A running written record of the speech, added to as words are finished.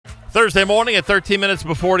Thursday morning at 13 minutes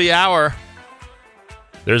before the hour,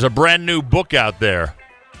 there's a brand new book out there.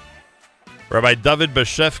 Rabbi David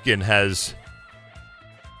Bashevkin has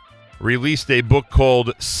released a book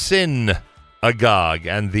called Sin Agog,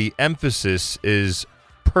 and the emphasis is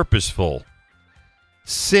purposeful.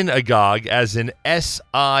 Synagogue, as in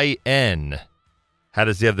S-I-N. How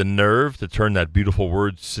does he have the nerve to turn that beautiful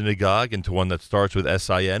word synagogue into one that starts with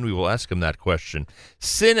S-I-N? We will ask him that question.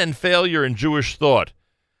 Sin and Failure in Jewish Thought.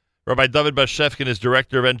 Rabbi David Bashevkin is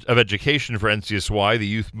Director of Education for NCSY, the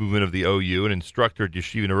youth movement of the OU, an instructor at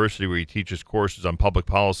Yeshiva University where he teaches courses on public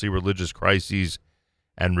policy, religious crises,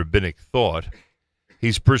 and rabbinic thought.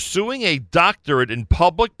 He's pursuing a doctorate in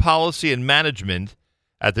public policy and management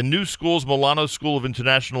at the New School's Milano School of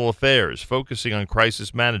International Affairs, focusing on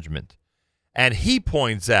crisis management. And he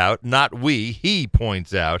points out, not we, he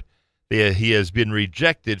points out that he has been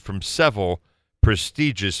rejected from several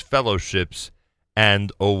prestigious fellowships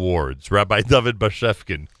and awards. Rabbi David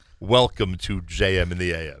Bashevkin, welcome to JM in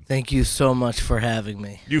the AM. Thank you so much for having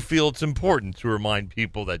me. You feel it's important to remind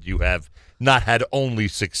people that you have not had only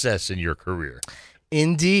success in your career.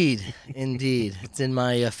 Indeed. It's in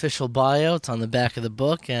my official bio. It's on the back of the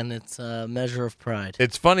book, and it's a measure of pride.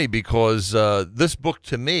 It's funny because this book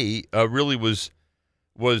to me really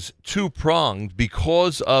was two-pronged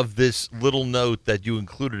because of this little note that you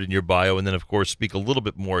included in your bio, and then, of course, speak a little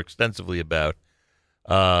bit more extensively about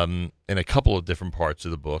in a couple of different parts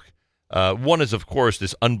of the book. One is, of course,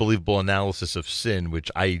 this unbelievable analysis of sin, which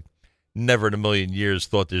I never in a million years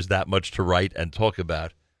thought there's that much to write and talk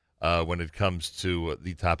about when it comes to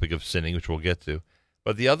the topic of sinning, which we'll get to.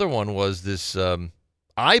 But the other one was this,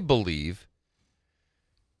 I believe,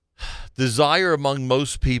 desire among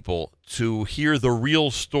most people to hear the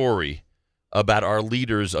real story about our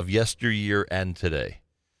leaders of yesteryear and today.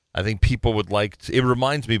 I think people would like to. It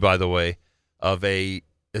reminds me, by the way, of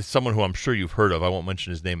someone who I'm sure you've heard of. I won't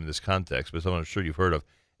mention his name in this context, but someone I'm sure you've heard of.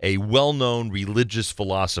 A well-known religious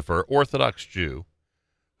philosopher, Orthodox Jew,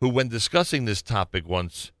 who, when discussing this topic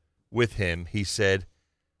once with him, he said,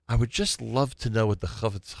 I would just love to know what the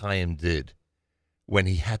Chofetz Chaim did when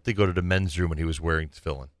he had to go to the men's room when he was wearing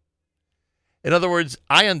tefillin. In other words,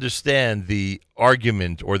 I understand the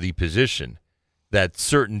argument or the position that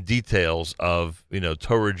certain details of,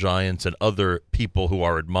 Torah giants and other people who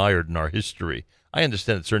are admired in our history, I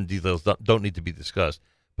understand that certain details don't need to be discussed,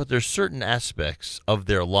 but there's certain aspects of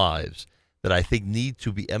their lives that I think need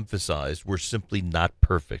to be emphasized were simply not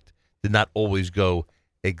perfect, did not always go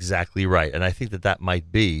exactly right. And I think that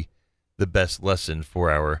might be the best lesson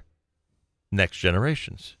for our next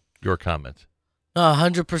generations. Your comment.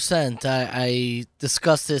 100%. I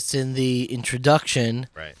discussed this in the introduction.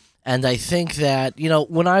 Right. And I think that,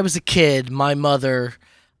 when I was a kid, my mother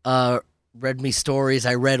read me stories.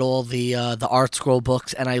 I read all the Art Scroll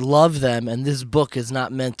books, and I love them. And this book is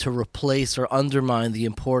not meant to replace or undermine the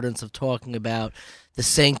importance of talking about the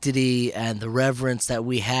sanctity and the reverence that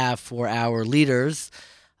we have for our leaders.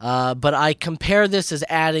 But I compare this as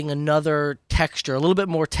adding another texture, a little bit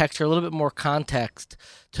more texture, a little bit more context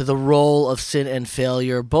to the role of sin and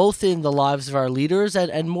failure, both in the lives of our leaders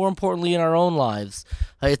and more importantly, in our own lives.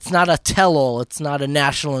 It's not a tell-all. It's not a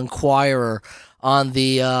National Enquirer on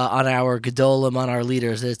our Gedolim, on our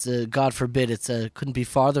leaders. It's God forbid. Couldn't be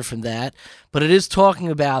farther from that. But it is talking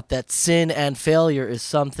about that sin and failure is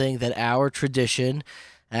something that our tradition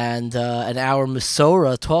and our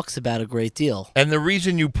Masorah talks about a great deal. And the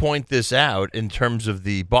reason you point this out in terms of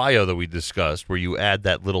the bio that we discussed, where you add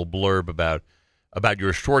that little blurb about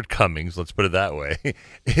your shortcomings, let's put it that way,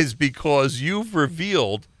 is because you've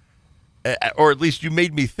revealed, or at least you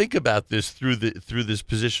made me think about this through this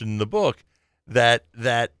position in the book,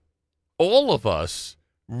 that all of us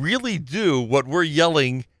really do what we're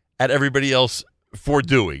yelling at everybody else for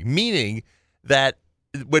doing, meaning that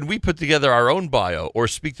when we put together our own bio or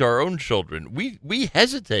speak to our own children, we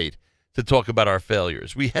hesitate to talk about our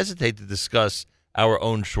failures. We hesitate to discuss our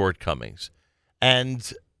own shortcomings.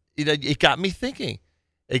 And it got me thinking.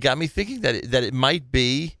 It got me thinking that it might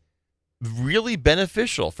be really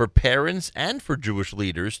beneficial for parents and for Jewish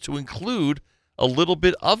leaders to include a little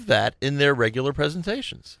bit of that in their regular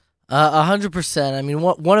presentations. 100%. I mean,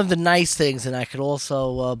 one of the nice things, and I could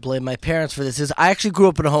also blame my parents for this, is I actually grew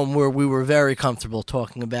up in a home where we were very comfortable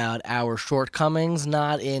talking about our shortcomings,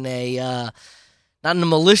 not in a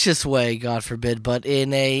malicious way, God forbid, but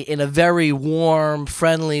in a very warm,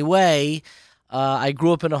 friendly way. I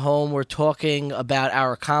grew up in a home where talking about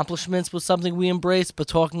our accomplishments was something we embraced, but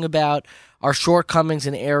talking about our shortcomings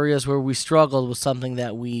in areas where we struggled was something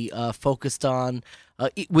that we focused on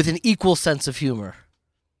with an equal sense of humor.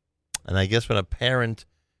 And I guess when a parent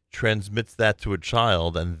transmits that to a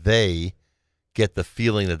child and they get the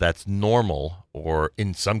feeling that that's normal, or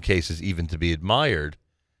in some cases even to be admired,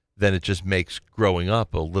 then it just makes growing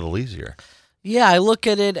up a little easier. Yeah, I look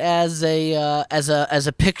at it as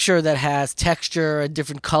a picture that has texture and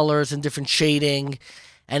different colors and different shading.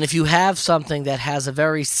 And if you have something that has a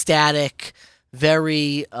very static,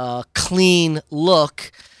 very clean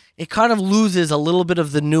look, it kind of loses a little bit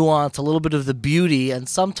of the nuance, a little bit of the beauty. And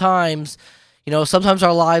sometimes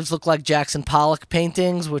our lives look like Jackson Pollock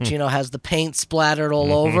paintings, which, has the paint splattered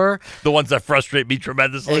all over. The ones that frustrate me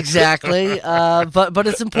tremendously. Exactly. But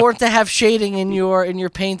it's important to have shading in your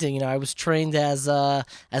painting. I was trained as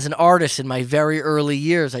an artist in my very early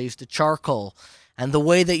years. I used to charcoal. And the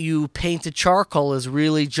way that you paint a charcoal is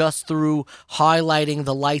really just through highlighting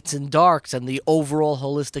the lights and darks, and the overall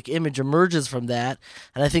holistic image emerges from that.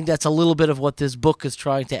 And I think that's a little bit of what this book is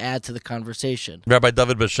trying to add to the conversation. Rabbi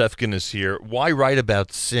David Bashevkin is here. Why write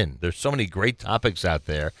about sin? There's so many great topics out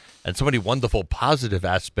there and so many wonderful positive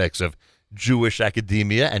aspects of Jewish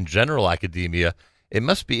academia and general academia. It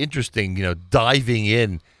must be interesting, diving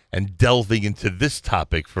in and delving into this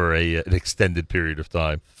topic for an extended period of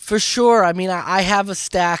time. For sure. I mean, I have a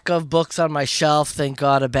stack of books on my shelf, thank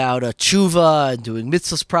God, about tshuva and doing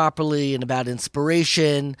mitzvahs properly and about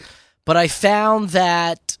inspiration. But I found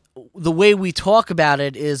that the way we talk about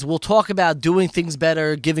it is we'll talk about doing things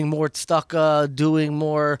better, giving more tzedakah, doing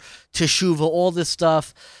more teshuvah, all this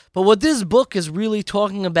stuff. But what this book is really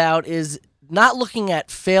talking about is not looking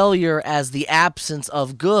at failure as the absence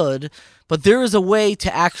of good, but there is a way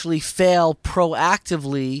to actually fail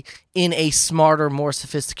proactively in a smarter, more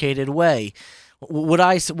sophisticated way. What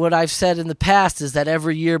I've said in the past is that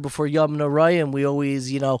every year before Yom Noraim, we always,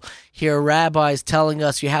 hear rabbis telling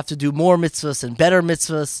us you have to do more mitzvahs and better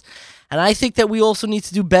mitzvahs. And I think that we also need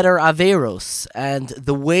to do better averos. And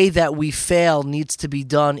the way that we fail needs to be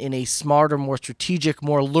done in a smarter, more strategic,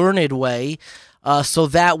 more learned way. So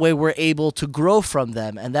that way we're able to grow from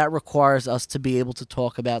them, and that requires us to be able to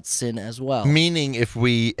talk about sin as well. Meaning if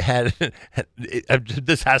we had,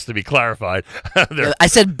 this has to be clarified. I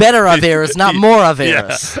said better Averas, not more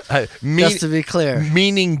Averas, just to be clear.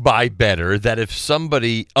 Meaning by better, that if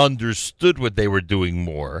somebody understood what they were doing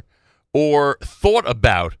more, or thought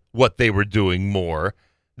about what they were doing more,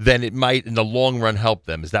 then it might in the long run help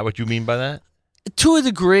them. Is that what you mean by that? To a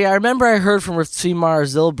degree. I remember I heard from Rav Tzvi Meyer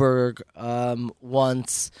Zilberg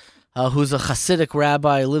once, who's a Hasidic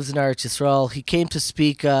rabbi, lives in Eretz Yisrael. He came to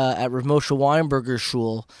speak at Rav Moshe Weinberger's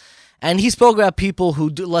shul, and he spoke about people who,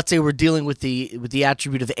 let's say, were dealing with the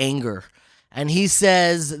attribute of anger. And he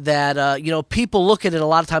says that people look at it a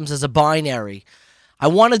lot of times as a binary. I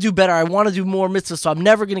want to do better. I want to do more mitzvahs, so I'm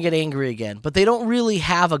never going to get angry again. But they don't really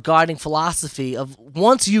have a guiding philosophy of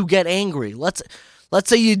once you get angry, let's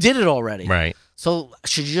say you did it already. Right. So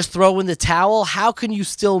should you just throw in the towel? How can you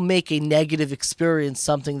still make a negative experience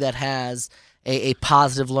something that has a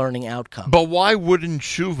positive learning outcome? But why wouldn't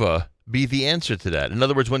tshuva be the answer to that? In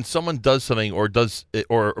other words, when someone does something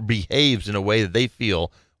or behaves in a way that they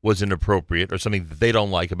feel was inappropriate or something that they don't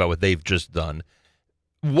like about what they've just done,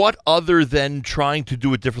 what other than trying to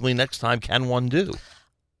do it differently next time can one do?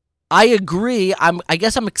 I agree. I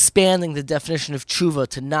guess I'm expanding the definition of tshuva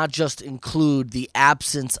to not just include the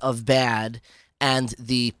absence of bad and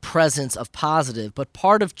the presence of positive, but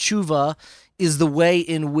part of tshuva is the way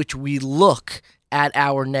in which we look at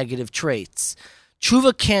our negative traits.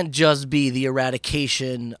 Tshuva can't just be the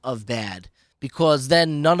eradication of bad, because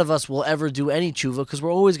then none of us will ever do any tshuva, because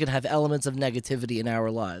we're always going to have elements of negativity in our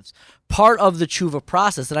lives. Part of the tshuva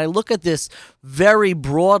process, and I look at this very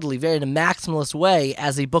broadly, very in a maximalist way,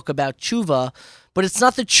 as a book about tshuva, but it's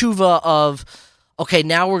not the tshuva of, okay,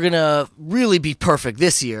 now we're going to really be perfect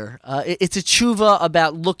this year. It's a tshuva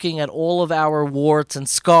about looking at all of our warts and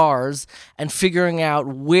scars and figuring out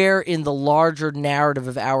where in the larger narrative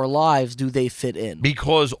of our lives do they fit in.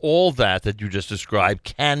 Because all that you just described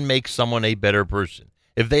can make someone a better person.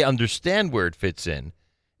 If they understand where it fits in,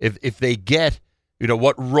 if they get,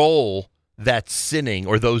 what role that sinning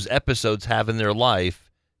or those episodes have in their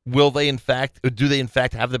life, do they in fact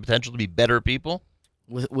have the potential to be better people?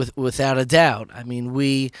 Without a doubt. I mean,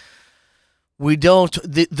 we don't.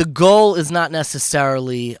 The goal is not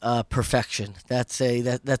necessarily perfection.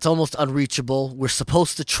 That's almost unreachable. We're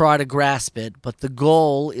supposed to try to grasp it, but the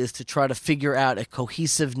goal is to try to figure out a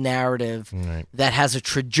cohesive narrative that has a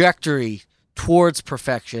trajectory towards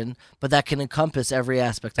perfection, but that can encompass every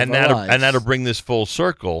aspect of our lives. And now to bring this full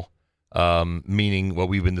circle, meaning what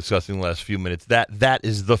we've been discussing the last few minutes, that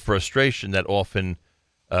is the frustration that often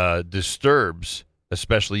disturbs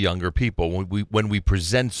especially younger people when we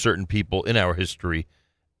present certain people in our history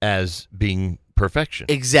as being perfection.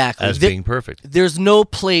 Exactly. As being perfect. There's no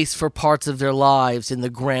place for parts of their lives in the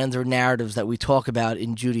grander narratives that we talk about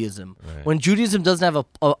in Judaism. Right. When Judaism doesn't have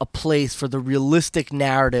a place for the realistic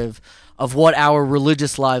narrative of what our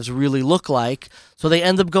religious lives really look like, so they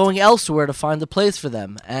end up going elsewhere to find a place for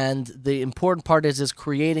them. And the important part is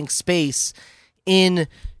creating space in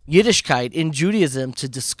Yiddishkeit, in Judaism, to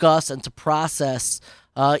discuss and to process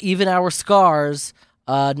even our scars,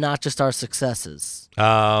 not just our successes.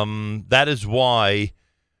 That is why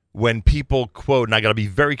when people quote, and I got to be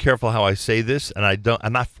very careful how I say this, and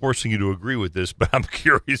I'm not forcing you to agree with this, but I'm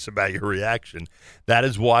curious about your reaction. That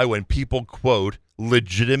is why when people quote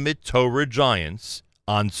legitimate Torah giants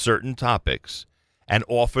on certain topics and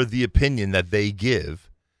offer the opinion that they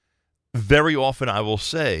give, very often I will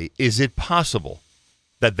say, is it possible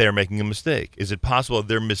that they're making a mistake? Is it possible that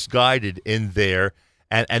they're misguided in their...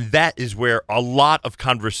 And that is where a lot of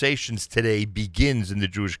conversations today begins in the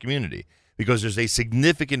Jewish community, because there's a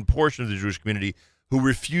significant portion of the Jewish community who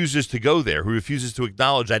refuses to go there, who refuses to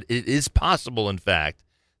acknowledge that it is possible, in fact,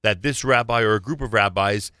 that this rabbi or a group of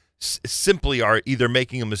rabbis simply are either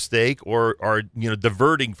making a mistake or are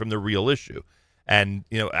diverting from the real issue. And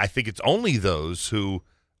I think it's only those who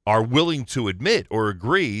are willing to admit or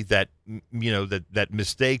agree that that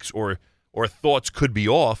mistakes or thoughts could be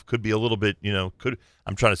off, could be a little bit,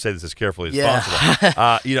 I'm trying to say this as carefully as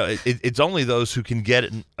possible. It's only those who can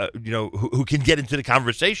get, who can get into the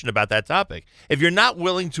conversation about that topic. If you're not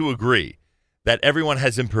willing to agree that everyone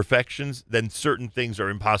has imperfections, then certain things are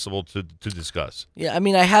impossible to discuss. Yeah, I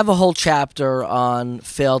mean, I have a whole chapter on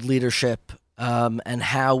failed leadership and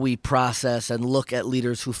how we process and look at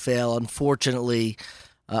leaders who fail. Unfortunately,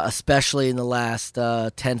 especially in the last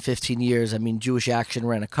 10, 15 years. I mean, Jewish Action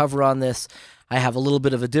ran a cover on this. I have a little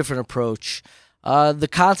bit of a different approach. The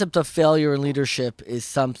concept of failure in leadership is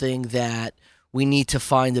something that we need to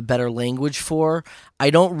find a better language for. I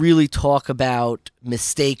don't really talk about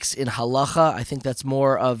mistakes in halacha. I think that's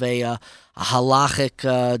more of a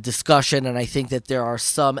halachic discussion, and I think that there are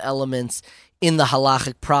some elements in the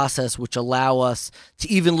halachic process which allow us to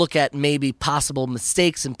even look at maybe possible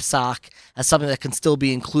mistakes in Psak as something that can still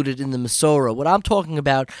be included in the Masorah. What I'm talking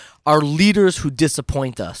about are leaders who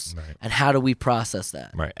disappoint us, right, and how do we process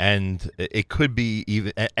that? Right, and it could be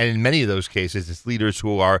even, and in many of those cases, it's leaders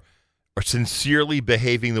who are sincerely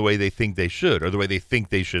behaving the way they think they should, or the way they think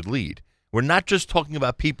they should lead. We're not just talking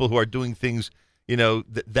about people who are doing things,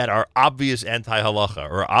 that are obvious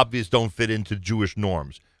anti-halacha or obvious don't fit into Jewish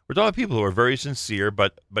norms. We're talking about people who are very sincere,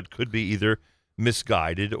 but could be either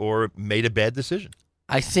misguided or made a bad decision.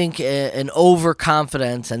 I think an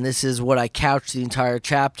overconfidence, and this is what I couch the entire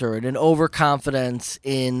chapter, and an overconfidence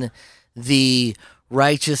in the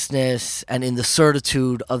righteousness and in the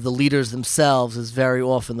certitude of the leaders themselves is very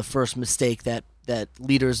often the first mistake that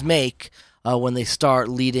leaders make when they start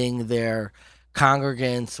leading their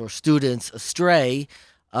congregants or students astray,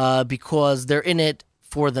 because they're in it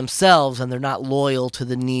for themselves, and they're not loyal to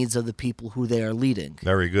the needs of the people who they are leading.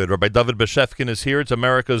 Very good. Rabbi David Bashevkin is here. It's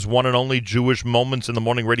America's one and only Jewish Moments in the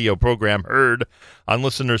Morning radio program, heard on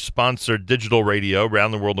listener-sponsored digital radio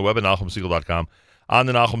around the world on the web at NachumSegal.com, on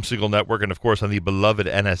the Nachum Segal Network, and, of course, on the beloved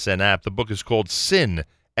NSN app. The book is called Sin,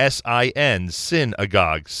 S-I-N,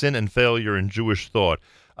 Synagogue, Sin and Failure in Jewish Thought.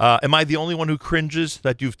 Am I the only one who cringes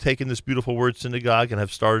that you've taken this beautiful word synagogue and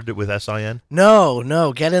have started it with S-I-N?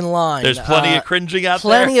 No, get in line. There's plenty of cringing out there?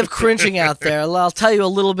 Plenty of cringing out there. I'll tell you a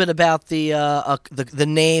little bit about the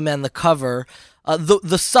name and the cover.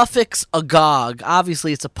 The suffix agog,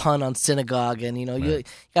 obviously it's a pun on synagogue, and you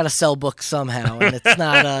got to sell books somehow, and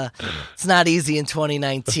it's not easy in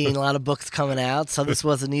 2019. A lot of books coming out, so this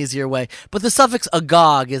was an easier way. But the suffix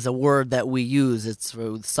agog is a word that we use. It's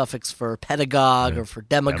the suffix for pedagogue or for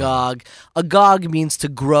demagogue. Agog means to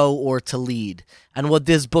grow or to lead, and what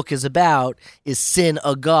this book is about is sin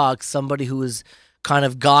agog, somebody who is kind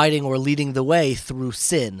of guiding or leading the way through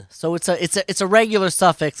sin. So it's a regular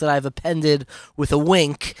suffix that I've appended with a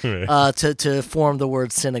wink to form the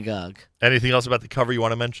word synagogue. Anything else about the cover you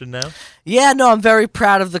want to mention now? Yeah, no, I'm very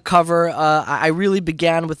proud of the cover. I really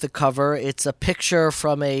began with the cover. It's a picture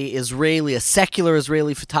from a secular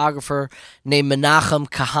Israeli photographer named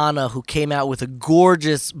Menachem Kahana, who came out with a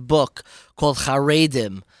gorgeous book called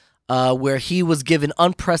Haredim, where he was given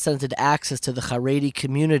unprecedented access to the Haredi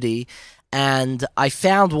community. And I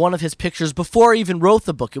found one of his pictures before I even wrote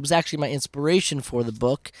the book. It was actually my inspiration for the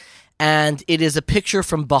book. And it is a picture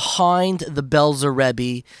from behind the Belzer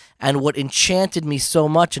Rebbe. And what enchanted me so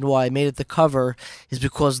much and why I made it the cover is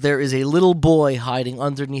because there is a little boy hiding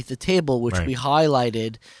underneath the table, which we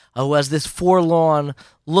highlighted who has this forlorn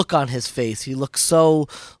look on his face. He looks so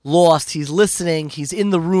lost. He's listening. He's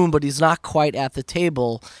in the room, but he's not quite at the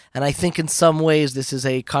table. And I think in some ways this is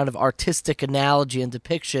a kind of artistic analogy and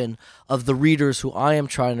depiction of the readers who I am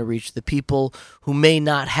trying to reach, the people who may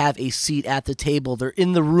not have a seat at the table. They're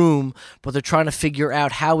in the room, but they're trying to figure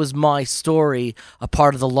out, how is my story a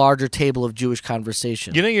part of the larger table of Jewish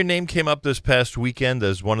conversation? You know, your name came up this past weekend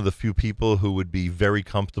as one of the few people who would be very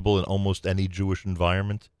comfortable in almost any Jewish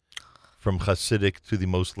environment, from Hasidic to the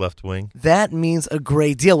most left-wing. That means a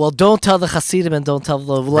great deal. Well, don't tell the Hasidim and don't tell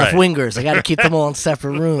the left-wingers. I got to keep them all in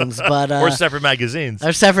separate rooms, but or separate magazines.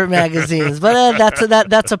 Or separate magazines. But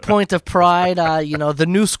that's a point of pride. The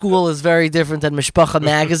new school is very different than Mishpacha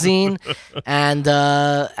magazine, and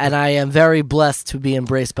I am very blessed to be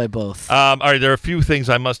embraced by both. All right, there are a few things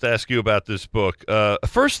I must ask you about this book.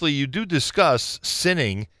 Firstly, you do discuss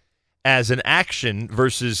sinning as an action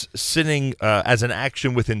versus sinning as an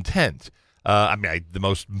action with intent. The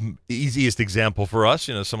most easiest example for us,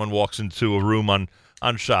 someone walks into a room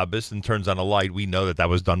on Shabbos and turns on a light. We know that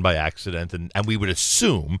was done by accident, and we would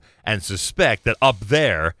assume and suspect that up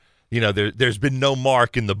there, there's been no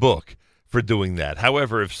mark in the book for doing that.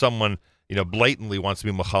 However, if someone, blatantly wants to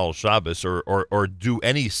be Machal Shabbos or do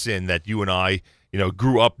any sin that you and I,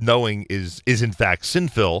 grew up knowing is in fact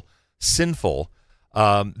sinful,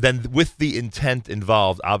 then with the intent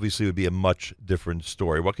involved, obviously it would be a much different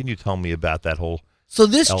story. What can you tell me about that whole So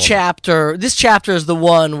this chapter is the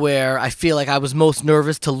one where I feel like I was most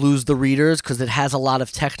nervous to lose the readers because it has a lot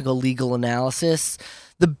of technical legal analysis.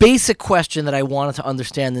 The basic question that I wanted to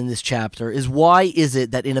understand in this chapter is, why is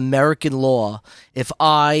it that in American law, if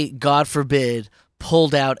I, God forbid,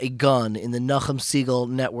 pulled out a gun in the Nachum Segal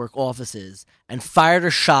Network offices and fired a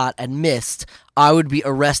shot and missed, I would be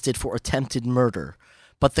arrested for attempted murder?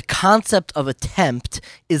 But the concept of attempt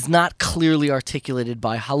is not clearly articulated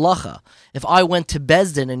by halacha. If I went to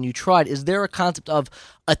Beis Din and you tried, is there a concept of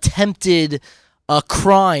attempted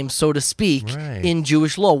crime, so to speak, in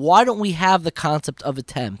Jewish law? Why don't we have the concept of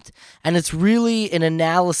attempt? And it's really an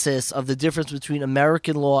analysis of the difference between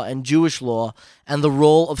American law and Jewish law and the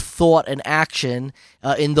role of thought and action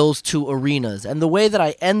in those two arenas. And the way that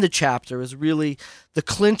I end the chapter is really the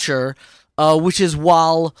clincher, which is,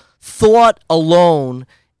 while thought alone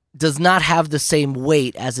does not have the same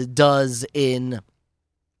weight as it does in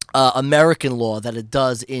American law that it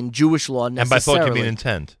does in Jewish law necessarily. And by thought you mean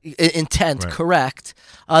intent. Intent, right. Correct.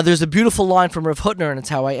 There's a beautiful line from Rav Hutner, and it's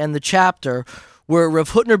how I end the chapter, where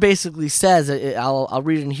Rav Hutner basically says, I'll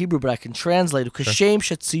read it in Hebrew, but I can translate it, Kashem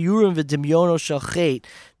shetziyurim v'dimyono shel chet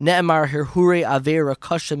ne'emar hirhure avera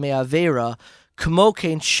kasha me'avera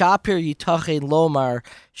Kmokein shapir yitachein lomar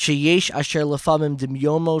sheyesh asher lefamim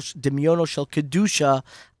dimyono shel kedusha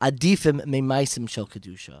adifim memaisim shel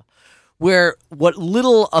kedusha. Where what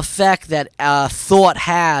little effect that thought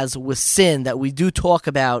has with sin, that we do talk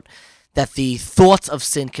about, that the thoughts of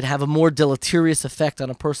sin can have a more deleterious effect on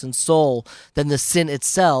a person's soul than the sin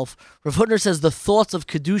itself. Rav Hutner says the thoughts of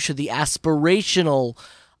kedusha, the aspirational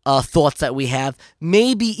thoughts that we have,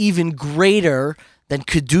 may be even greater than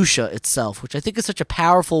Kedusha itself, which I think is such a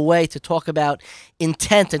powerful way to talk about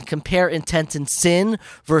intent and compare intent in sin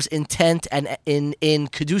versus intent and in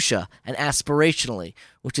Kedusha and aspirationally,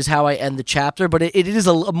 which is how I end the chapter. But it is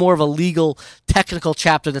a more of a legal, technical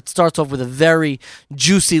chapter that starts off with a very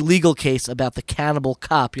juicy legal case about the cannibal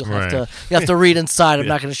cop. You have to read inside. I'm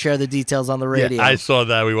not going to share the details on the radio. Yeah, I saw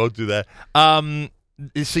that. We won't do that.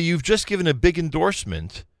 So you've just given a big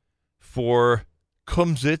endorsement for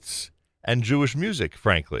Kumsitz and Jewish music,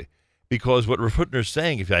 frankly, because what Rav Hutner is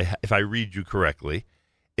saying, if I read you correctly,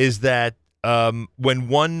 is that when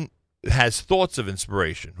one has thoughts of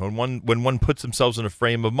inspiration, when one puts themselves in a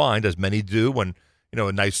frame of mind, as many do, when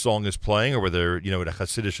a nice song is playing, or whether at a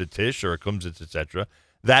Hasidic Tish or a Kumsitz, etc.,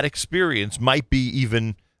 that experience might be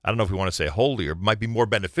even, I don't know if we want to say holier, might be more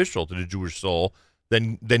beneficial to the Jewish soul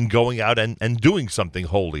than going out and doing something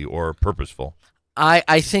holy or purposeful.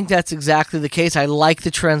 I think that's exactly the case. I like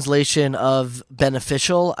the translation of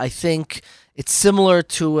beneficial. I think it's similar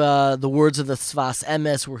to the words of the Tzvas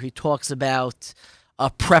Emes, where he talks about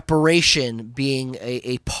preparation being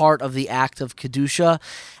a part of the act of Kedusha.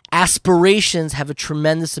 Aspirations have a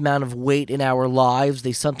tremendous amount of weight in our lives.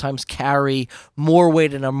 They sometimes carry more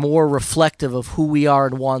weight and are more reflective of who we are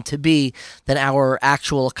and want to be than our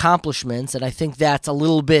actual accomplishments. And I think that's a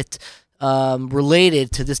little bit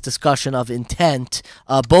related to this discussion of intent,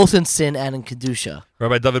 both in sin and in Kedusha.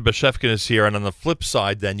 Rabbi David Bashevkin is here, and on the flip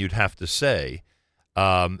side, then you'd have to say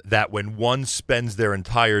that when one spends their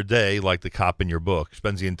entire day, like the cop in your book,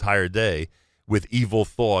 spends the entire day with evil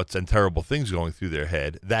thoughts and terrible things going through their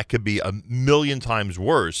head, that could be a million times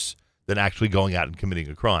worse than actually going out and committing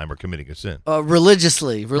a crime or committing a sin.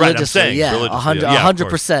 Religiously, Right, I'm saying, yeah, religiously,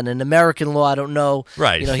 100%. In American law, I don't know.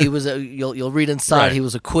 Right. He was. You'll read inside. Right. He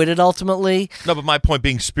was acquitted ultimately. No, but my point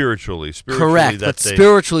being spiritually. Correct, but that's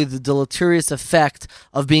spiritually, the deleterious effect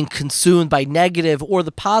of being consumed by negative, or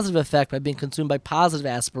the positive effect by being consumed by positive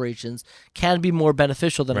aspirations, can be more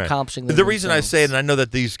beneficial than Right. accomplishing them The reason I themselves. say it, and I know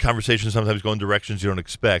that these conversations sometimes go in directions you don't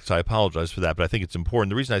expect, so I apologize for that, but I think it's important.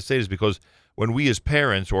 The reason I say it is because when we as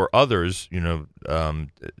parents or others,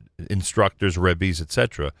 instructors, rebbes,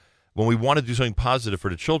 etc., when we want to do something positive for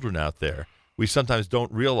the children out there, we sometimes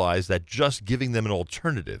don't realize that just giving them an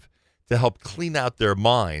alternative to help clean out their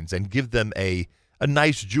minds and give them a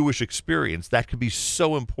nice Jewish experience, that could be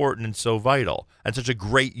so important and so vital and such a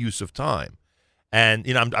great use of time. And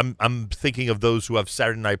I'm thinking of those who have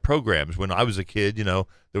Saturday night programs. When I was a kid,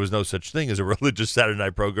 there was no such thing as a religious Saturday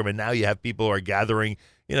night program, and now you have people who are gathering,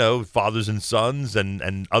 fathers and sons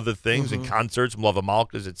and other things and concerts, Mlava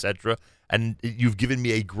Malkas, etc. And you've given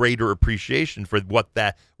me a greater appreciation for what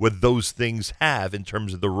those things have in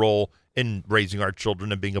terms of the role in raising our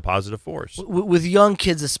children and being a positive force. With young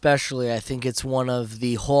kids especially, I think it's one of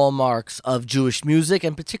the hallmarks of Jewish music,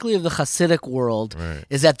 and particularly of the Hasidic world, Right.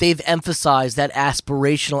 is that they've emphasized that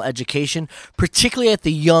aspirational education, particularly at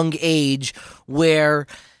the young age where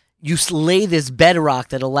you lay this bedrock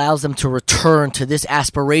that allows them to return to this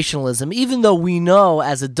aspirationalism, even though we know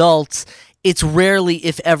as adults it's rarely,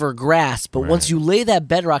 if ever, grasped. But once you lay that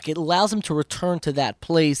bedrock, it allows them to return to that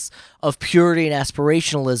place of purity and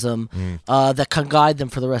aspirationalism that can guide them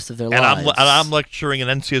for the rest of their lives. And I'm lecturing an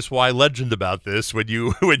NCSY legend about this. When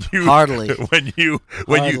you Hardly.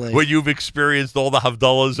 when you've experienced all the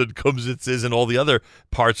Havdalahs and Kumsitzes and all the other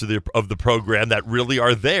parts of the program that really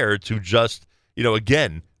are there to just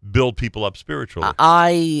again build people up spiritually.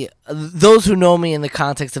 Those who know me in the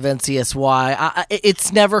context of NCSY,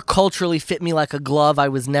 it's never culturally fit me like a glove. I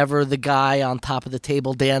was never the guy on top of the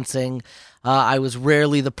table dancing. I was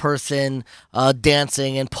rarely the person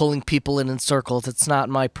dancing and pulling people in circles. It's not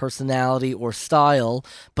my personality or style.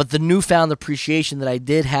 But the newfound appreciation that I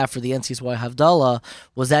did have for the NCSY Havdalah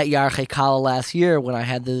was at Yarchei Kala last year, when I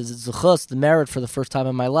had the zechus, the merit for the first time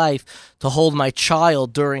in my life, to hold my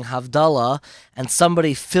child during Havdalah, and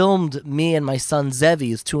somebody filmed me and my son Zevi,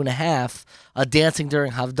 who's 2.5, dancing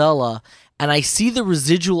during Havdalah. And I see the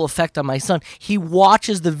residual effect on my son. He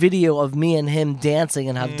watches the video of me and him dancing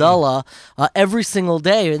in Havdalah every single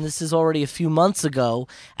day, and this is already a few months ago.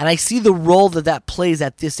 And I see the role that plays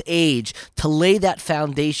at this age to lay that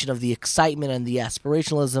foundation of the excitement and the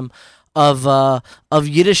aspirationalism of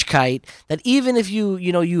Yiddishkeit, that even if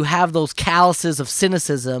you have those calluses of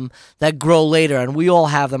cynicism that grow later, and we all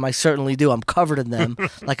have them, I certainly do. I'm covered in them,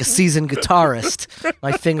 like a seasoned guitarist.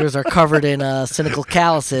 My fingers are covered in cynical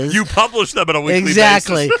calluses. You publish them on a weekly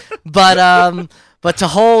exactly. basis. But to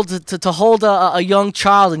hold a young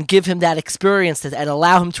child and give him that experience and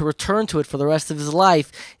allow him to return to it for the rest of his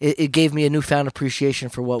life, it gave me a newfound appreciation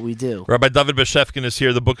for what we do. Rabbi David Beshefkin is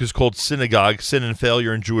here. The book is called Synagogue, Sin and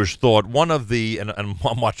Failure in Jewish Thought. One of the, and I'm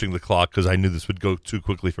watching the clock because I knew this would go too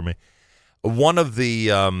quickly for me. One of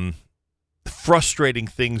the frustrating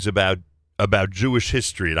things about Jewish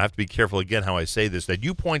history, and I have to be careful again how I say this, that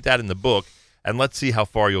you point out in the book, and let's see how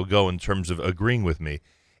far you'll go in terms of agreeing with me.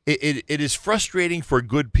 It is frustrating for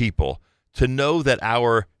good people to know that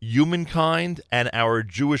our humankind and our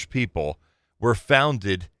Jewish people were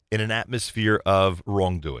founded in an atmosphere of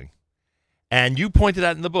wrongdoing. And you pointed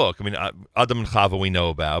out in the book, I mean, Adam and Chava we know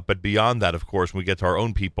about, but beyond that, of course, when we get to our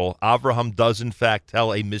own people, Avraham does in fact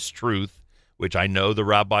tell a mistruth, which I know the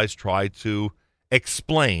rabbis try to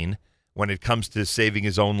explain when it comes to saving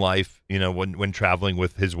his own life, when traveling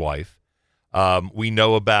with his wife. We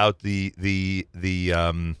know about the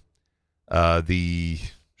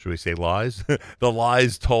should we say lies? The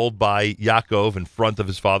lies told by Yaakov in front of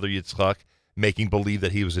his father Yitzchak, making believe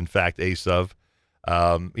that he was in fact Esav.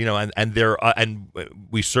 And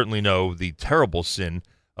we certainly know the terrible sin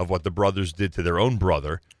of what the brothers did to their own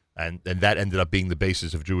brother, and that ended up being the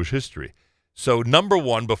basis of Jewish history. So, number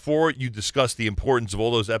one, before you discuss the importance of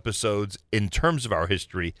all those episodes in terms of our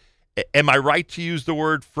history, am I right to use the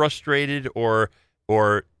word frustrated or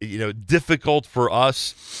difficult for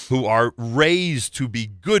us who are raised to be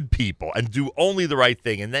good people and do only the right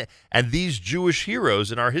thing? And these Jewish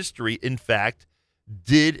heroes in our history, in fact,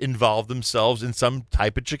 did involve themselves in some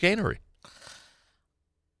type of chicanery.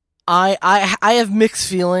 I have mixed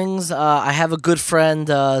feelings. I have a good friend,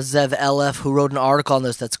 Zev Elef, who wrote an article on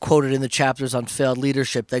this that's quoted in the chapters on failed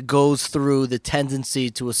leadership that goes through the tendency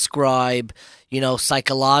to ascribe,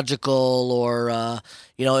 psychological or,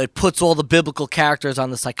 it puts all the biblical characters on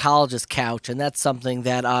the psychologist's couch, and that's something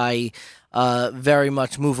that I very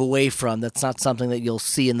much move away from. That's not something that you'll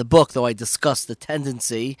see in the book, though I discuss the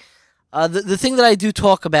tendency. The thing that I do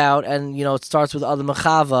talk about, and it starts with Adam and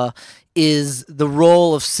Chava, is the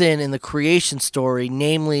role of sin in the creation story,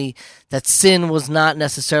 namely that sin was not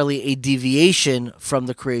necessarily a deviation from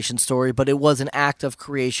the creation story, but it was an act of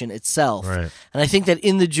creation itself. Right. And I think that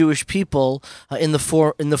in the Jewish people, in the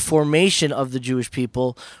formation of the Jewish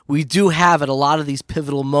people, we do have at a lot of these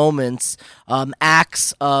pivotal moments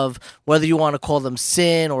acts of, whether you want to call them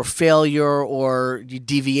sin or failure or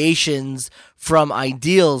deviations from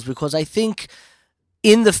ideals, because I think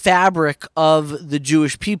in the fabric of the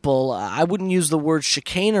Jewish people, I wouldn't use the word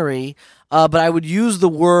chicanery, but I would use the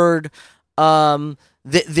word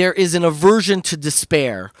there is an aversion to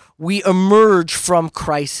despair. We emerge from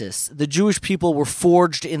crisis. The Jewish people were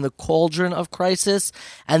forged in the cauldron of crisis,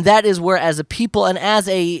 and that is where, as a people and as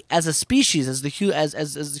a species,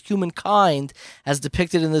 as humankind, as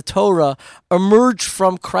depicted in the Torah, emerged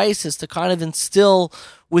from crisis to kind of instill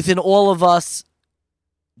within all of us,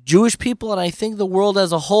 Jewish people, and I think the world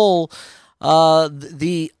as a whole,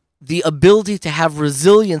 the ability to have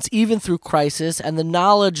resilience even through crisis, and the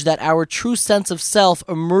knowledge that our true sense of self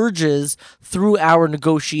emerges through our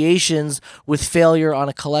negotiations with failure on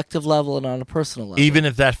a collective level and on a personal level. Even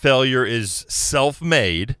if that failure is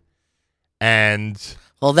self-made, and...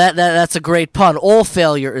 Well, that's a great pun. All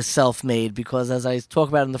failure is self-made, because as I talk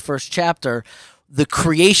about in the first chapter, the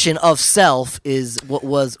creation of self is what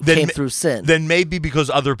came through sin. Then maybe because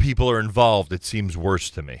other people are involved, it seems worse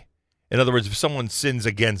to me. In other words, if someone sins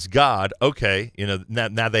against God, okay,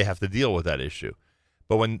 now they have to deal with that issue.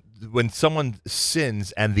 But when someone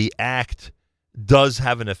sins and the act does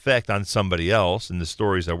have an effect on somebody else, in the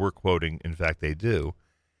stories that we're quoting, in fact, they do.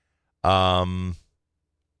 I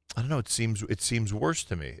don't know. It seems worse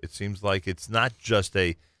to me. It seems like it's not just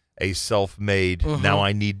a self-made. Now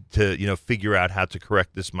I need to figure out how to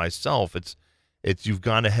correct this myself. It's you've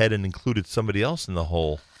gone ahead and included somebody else in the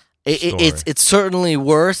whole story. It's certainly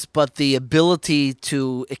worse, but the ability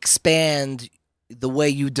to expand the way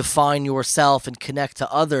you define yourself and connect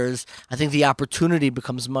to others, I think the opportunity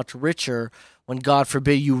becomes much richer when, God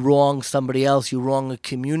forbid, you wrong somebody else, you wrong a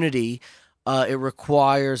community. It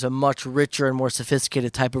requires a much richer and more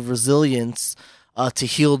sophisticated type of resilience to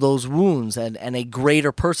heal those wounds, and a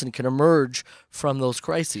greater person can emerge from those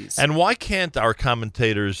crises. And why can't our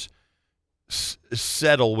commentators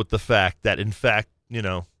settle with the fact that, in fact,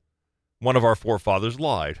 one of our forefathers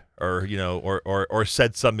lied, or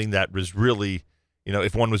said something that was really,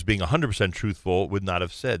 if one was being 100% truthful, would not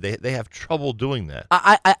have said. They have trouble doing that.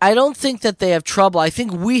 I don't think that they have trouble. I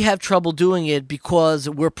think we have trouble doing it because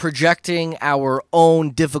we're projecting our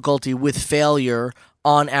own difficulty with failure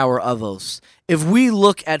on our avos. If we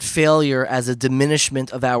look at failure as a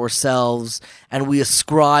diminishment of ourselves, and we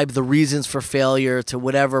ascribe the reasons for failure to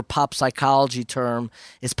whatever pop psychology term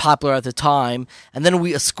is popular at the time, and then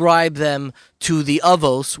we ascribe them to the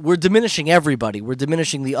avos, we're diminishing everybody. We're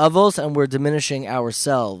diminishing the avos, and we're diminishing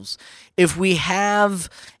ourselves. If we have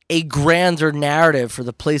a grander narrative for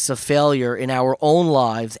the place of failure in our own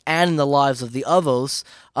lives and in the lives of the avos,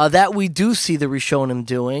 that we do see the Rishonim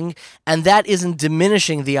doing, and that isn't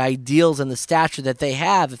diminishing the ideals and the stature that they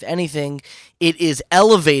have. If anything, it is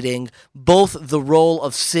elevating both the role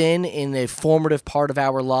of sin in a formative part of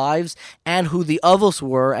our lives and who the avos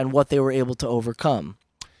were and what they were able to overcome.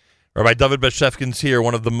 Rabbi David Beshefkin's here.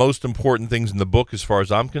 One of the most important things in the book, as far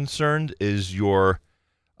as I'm concerned, is your...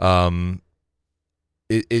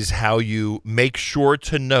 is how you make sure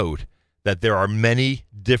to note that there are many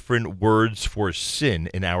different words for sin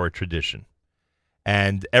in our tradition.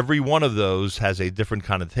 And every one of those has a different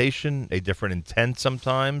connotation, a different intent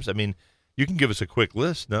sometimes. I mean, you can give us a quick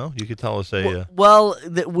list, no? You could tell us a... Well,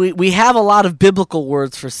 we have a lot of biblical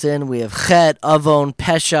words for sin. We have chet, avon,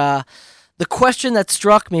 pesha. The question that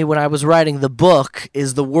struck me when I was writing the book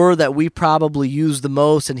is the word that we probably use the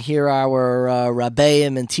most and hear our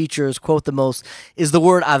rabbeim and teachers quote the most is the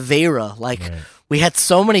word avera. Right. We had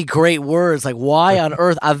so many great words. Like, why on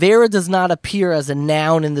earth? Avera does not appear as a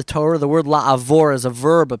noun in the Torah. The word la'avor as a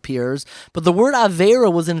verb appears. But the word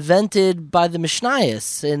avera was invented by the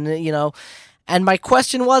Mishnayos. And my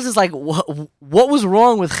question was, what was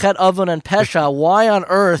wrong with Chet, Avon, and Pesha? Why on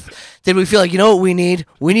earth did we feel like, what we need?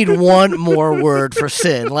 We need one more word for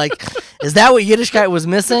sin. Is that what Yiddishkeit was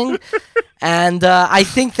missing? And I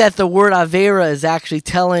think that the word Avera is actually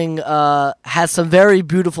telling, has some very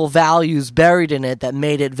beautiful values buried in it that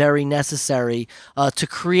made it very necessary to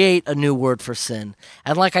create a new word for sin.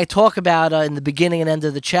 And like I talk about in the beginning and end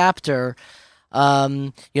of the chapter,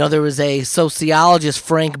 there was a sociologist,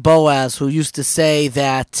 Frank Boas, who used to say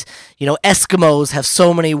that, Eskimos have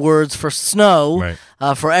so many words for snow,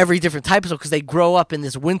 Right. for every different type of snow, because they grow up in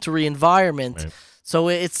this wintry environment. Right. So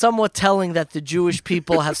it's somewhat telling that the Jewish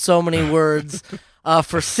people have so many words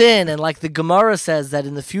for sin. And like the Gemara says, that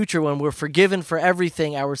in the future, when we're forgiven for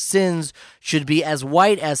everything, our sins should be as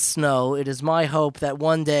white as snow. It is my hope that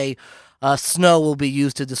one day snow will be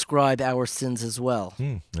used to describe our sins as well.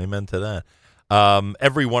 Amen to that.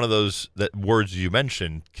 Every one of those words you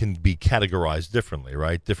mentioned can be categorized differently,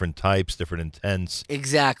 right? Different types, different intents.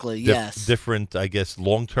 Exactly, yes. Different, I guess,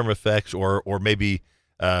 long-term effects or maybe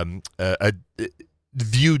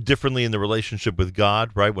viewed differently in the relationship with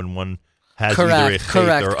God, right? When one has either a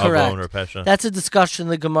chet or avon or pesha. That's a discussion in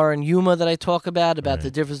the Gemara and Yuma that I talk about Right. the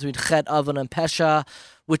difference between chet, avon, and pesha.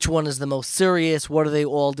 Which one is the most serious? What are they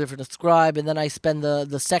all different describe? And then I spend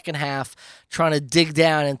the second half trying to dig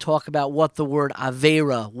down and talk about what the word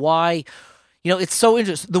avera, why, it's so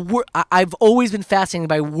interesting. The word I've always been fascinated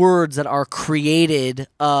by words that are created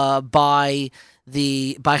by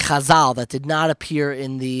Chazal that did not appear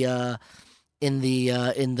in the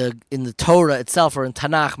Torah itself or in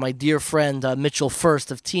Tanakh. My dear friend Mitchell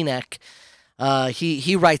First of Teaneck,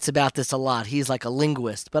 he writes about this a lot. He's like a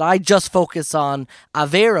linguist, but I just focus on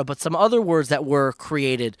avera. But some other words that were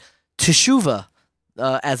created, teshuva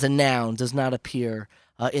as a noun does not appear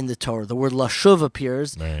in the Torah. The word lashuv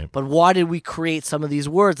appears, Right. but why did we create some of these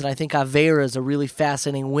words? And I think avera is a really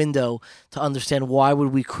fascinating window to understand why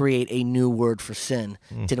would we create a new word for sin?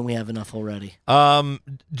 Didn't we have enough already? Do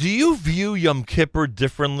you view Yom Kippur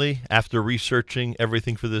differently after researching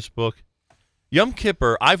everything for this book? Yom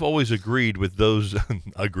Kippur, I've always agreed with those,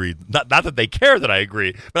 not that they care that I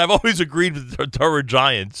agree, but I've always agreed with the Torah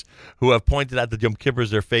giants who have pointed out that Yom Kippur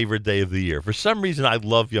is their favorite day of the year. For some reason, I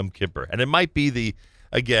love Yom Kippur. And it might be the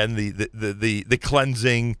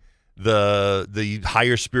cleansing, the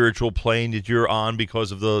higher spiritual plane that you're on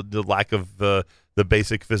because of the lack of the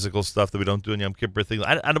basic physical stuff that we don't do in Yom Kippur thing.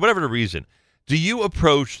 And whatever the reason, do you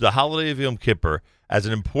approach the holiday of Yom Kippur as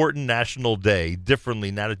an important national day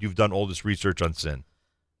differently now that you've done all this research on sin?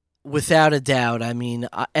 Without a doubt. I mean,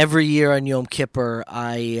 every year on Yom Kippur,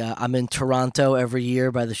 I'm in Toronto every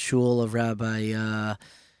year by the shul of Rabbi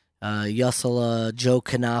Yosela Joe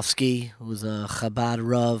Kanofsky, who's a Chabad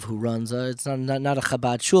Rav who runs it's not a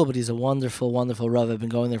Chabad shul, but he's a wonderful, wonderful Rav. I've been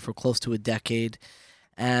going there for close to a decade.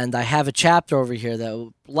 And I have a chapter over here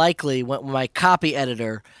that likely, when my copy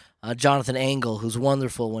editor, Jonathan Engel, who's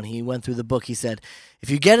wonderful, when he went through the book, he said,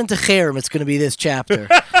 if you get into Cherem, it's going to be this chapter.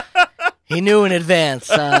 He knew in advance.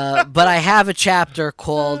 But I have a chapter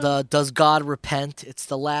called Does God Repent? It's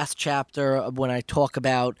the last chapter when I talk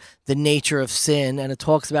about the nature of sin, and it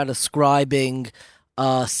talks about ascribing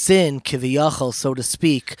sin, kiviyachol, so to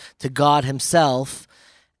speak, to God himself.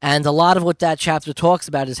 And a lot of what that chapter talks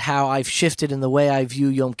about is how I've shifted in the way I view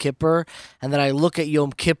Yom Kippur, and that I look at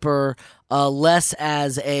Yom Kippur less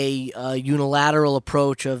as a unilateral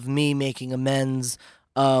approach of me making amends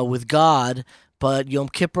with God, but Yom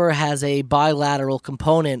Kippur has a bilateral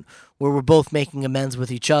component where we're both making amends with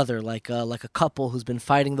each other, like a couple who's been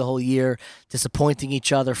fighting the whole year, disappointing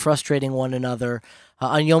each other, frustrating one another.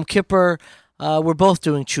 On Yom Kippur, we're both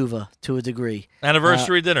doing tshuva to a degree.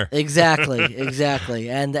 Anniversary dinner. Exactly.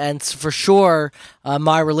 And for sure,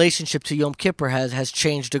 my relationship to Yom Kippur has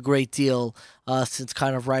changed a great deal since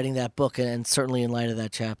kind of writing that book, and certainly in light of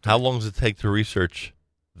that chapter. How long does it take to research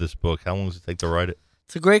this book? How long does it take to write it?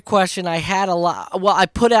 It's a great question. I had a lot. Well, I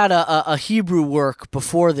put out a Hebrew work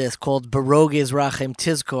before this called Baroges Rachem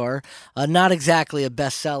Tizkor. Not exactly a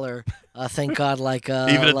bestseller. Thank God. Like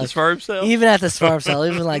even at the Sfarim sale? Even at the Sfarim sale,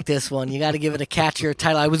 even like this one, you got to give it a catchier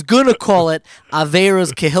title. I was gonna call it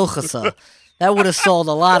Averas Kehilchasa. That would have sold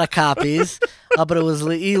a lot of copies. But it was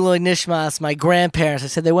Eloi Nishmas, my grandparents. I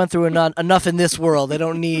said they went through enough in this world. They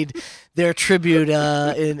don't need their tribute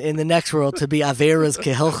in the next world to be Averas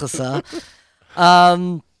Kehilchasa.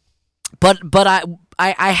 But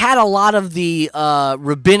I had a lot of the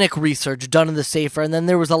rabbinic research done in the Sefer, and then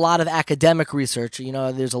there was a lot of academic research.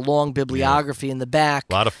 There's a long bibliography in the back.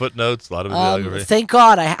 A lot of footnotes, a lot of bibliography. Thank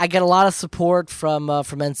God I get a lot of support from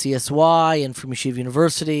NCSY and from Yeshiva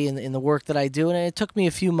University in the work that I do, and it took me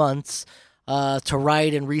a few months to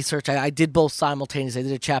write and research. I did both simultaneously. I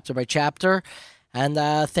did it chapter by chapter. And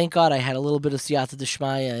thank God I had a little bit of siyata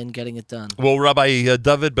d'shmaya in getting it done. Will Rabbi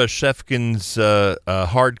David Bashevkin's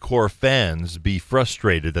hardcore fans be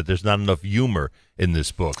frustrated that there's not enough humor in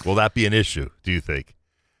this book? Will that be an issue, do you think?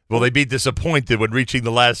 Will they be disappointed when reaching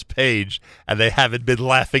the last page and they haven't been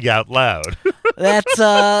laughing out loud? That's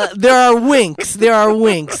there are winks.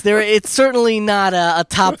 It's certainly not a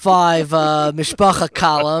top 5 mishpacha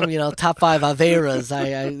column. Top 5 averas.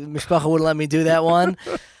 Mishpacha wouldn't let me do that one.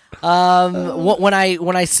 When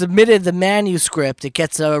I submitted the manuscript, it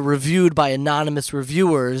gets reviewed by anonymous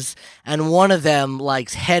reviewers, and one of them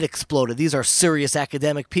head exploded. These are serious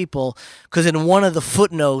academic people, because in one of the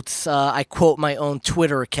footnotes, I quote my own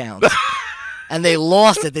Twitter account. And they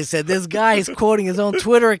lost it. They said, this guy is quoting his own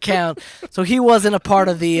Twitter account. So he wasn't a part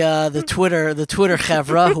of the Twitter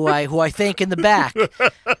chevra, who I thank in the back.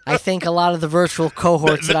 I think a lot of the virtual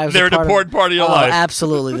cohorts that I was they're a part an important part of your life.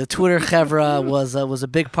 Absolutely. The Twitter chevra was a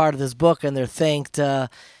big part of this book, and they're thanked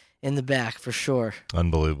in the back for sure.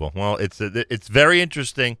 Unbelievable. Well, it's very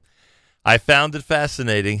interesting. I found it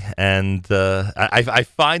fascinating, and I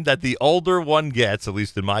find that the older one gets, at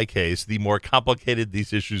least in my case, the more complicated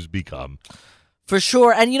these issues become. For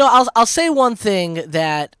sure. And, I'll say one thing,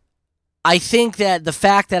 that I think that the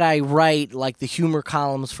fact that I write the humor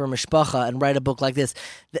columns for Mishpacha and write a book like this,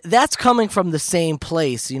 that's coming from the same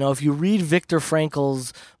place. If you read Viktor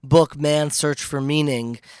Frankl's book, Man's Search for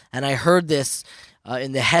Meaning, and I heard this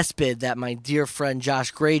in the Hesped that my dear friend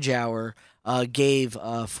Josh Grayjower gave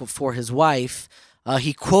for his wife,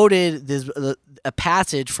 he quoted a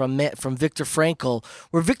passage from Viktor Frankl,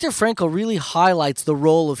 where Viktor Frankl really highlights the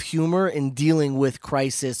role of humor in dealing with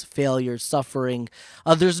crisis, failure, suffering.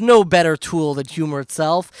 There's no better tool than humor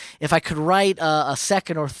itself. If I could write a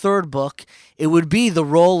second or third book, it would be the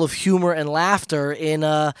role of humor and laughter in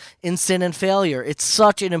sin and failure. It's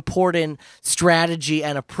such an important strategy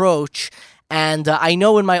and approach. And I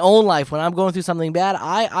know in my own life, when I'm going through something bad,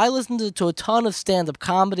 I listen to a ton of stand-up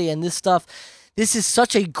comedy and this stuff. This is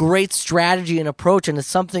such a great strategy and approach, and it's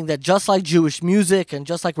something that, just like Jewish music and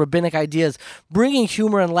just like rabbinic ideas, bringing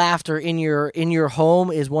humor and laughter in your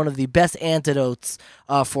home is one of the best antidotes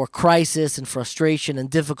for crisis and frustration and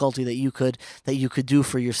difficulty that you could do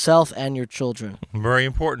for yourself and your children. Very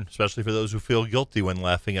important, especially for those who feel guilty when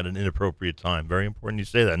laughing at an inappropriate time. Very important you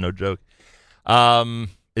say that, no joke.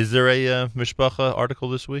 Is there a Mishpacha article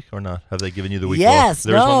this week or not? Have they given you the week off? Yes,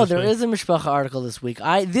 no, there is a Mishpacha article this week.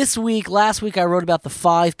 Last week I wrote about the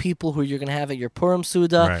 5 people who you're going to have at your Purim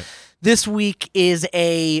Suda. Right. This week is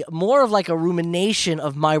more of a rumination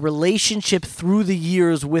of my relationship through the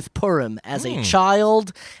years with Purim as a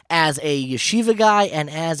child, as a yeshiva guy, and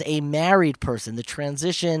as a married person. The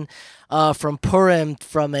transition from Purim,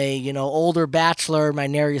 from a older bachelor, my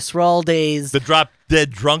Ner Yisrael days, the Drop Dead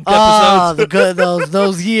Drunk episodes.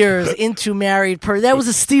 Those years into married person. That was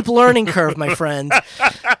a steep learning curve, my friend.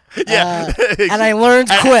 Yeah, and I learned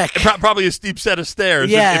quick. Probably a steep set of stairs.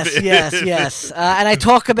 Yes. And I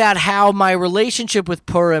talk about how my relationship with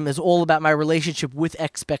Purim is all about my relationship with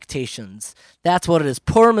expectations. That's what it is.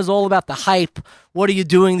 Purim is all about the hype. What are you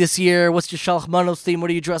doing this year? What's your Shalach Manos theme? What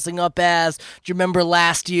are you dressing up as? Do you remember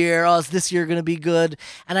last year? Oh, is this year going to be good?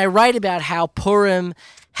 And I write about how Purim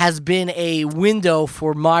has been a window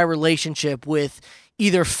for my relationship with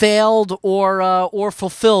either failed or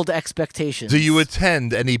fulfilled expectations. Do you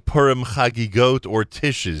attend any Purim Chagigot or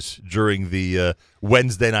Tishes during the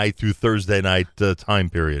Wednesday night through Thursday night time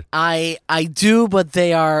period? I do, but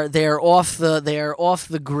they are off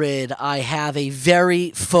the grid. I have a very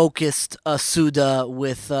focused Suda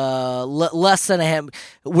with less than a ham.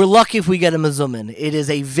 We're lucky if we get a Mazumin. It is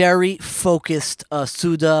a very focused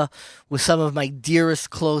Suda with some of my dearest,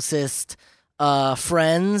 closest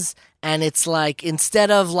friends. And it's instead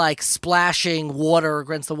of splashing water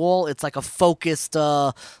against the wall, it's like a focused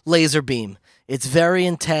laser beam. It's very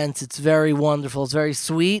intense. It's very wonderful. It's very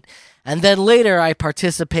sweet. And then later I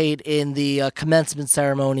participate in the commencement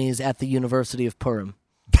ceremonies at the University of Purim.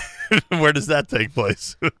 Where does that take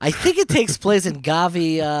place? I think it takes place in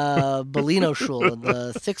Gavi Bellino Shul in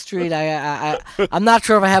the 6th Street. I'm not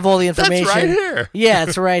sure if I have all the information. That's right here. Yeah,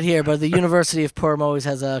 it's right here. But the University of Purim always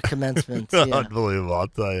has a commencement. Yeah. Unbelievable, I'll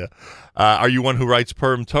tell you. Are you one who writes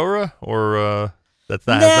Purim Torah, or that's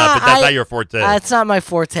not your forte? It's not my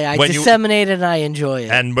forte. I disseminate it and I enjoy it.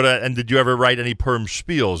 And did you ever write any Purim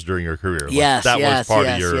spiels during your career? Yes, was part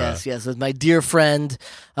of your. Yes. With my dear friend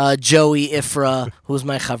Joey Ifra, who's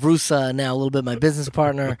my chavrusa, now a little bit my business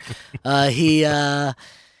partner.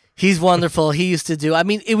 He's wonderful. He used to do. I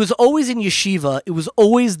mean, it was always in yeshiva. It was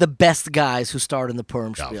always the best guys who starred in the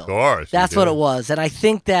Purim spiel. Of course. That's what it was. And I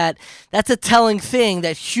think that that's a telling thing,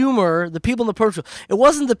 that humor, the people in the Purim spiel, it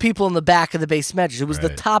wasn't the people in the back of the base measures. It was the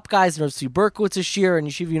top guys in Rav Tzvi Berkowitz's shir and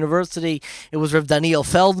Yeshiva University. It was Rav Daniel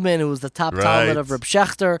Feldman, who was the top talmid of Rav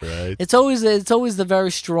Schechter. Right. It's always the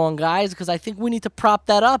very strong guys, because I think we need to prop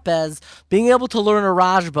that up as being able to learn a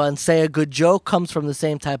Rajba and say a good joke comes from the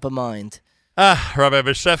same type of mind. Rabbi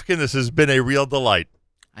Bashevkin, this has been a real delight.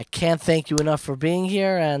 I can't thank you enough for being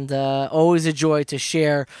here, and always a joy to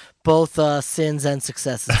share both sins and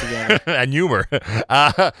successes together. And humor.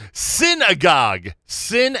 Synagogue,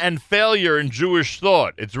 Sin and Failure in Jewish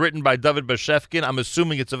Thought. It's written by David Bashevkin. I'm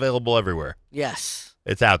assuming it's available everywhere. Yes.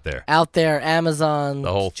 It's out there. Out there, Amazon,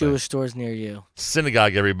 The whole Jewish stores near you.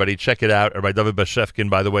 Synagogue, everybody. Check it out. Or by David Bashevkin.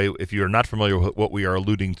 By the way, if you're not familiar with what we are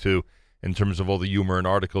alluding to in terms of all the humor and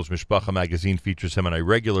articles, Mishpacha Magazine features him on a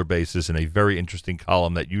regular basis in a very interesting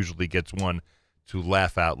column that usually gets one to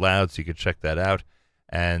laugh out loud. So you can check that out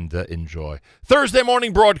and enjoy. Thursday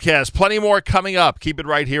morning broadcast. Plenty more coming up. Keep it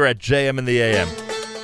right here at JM in the AM.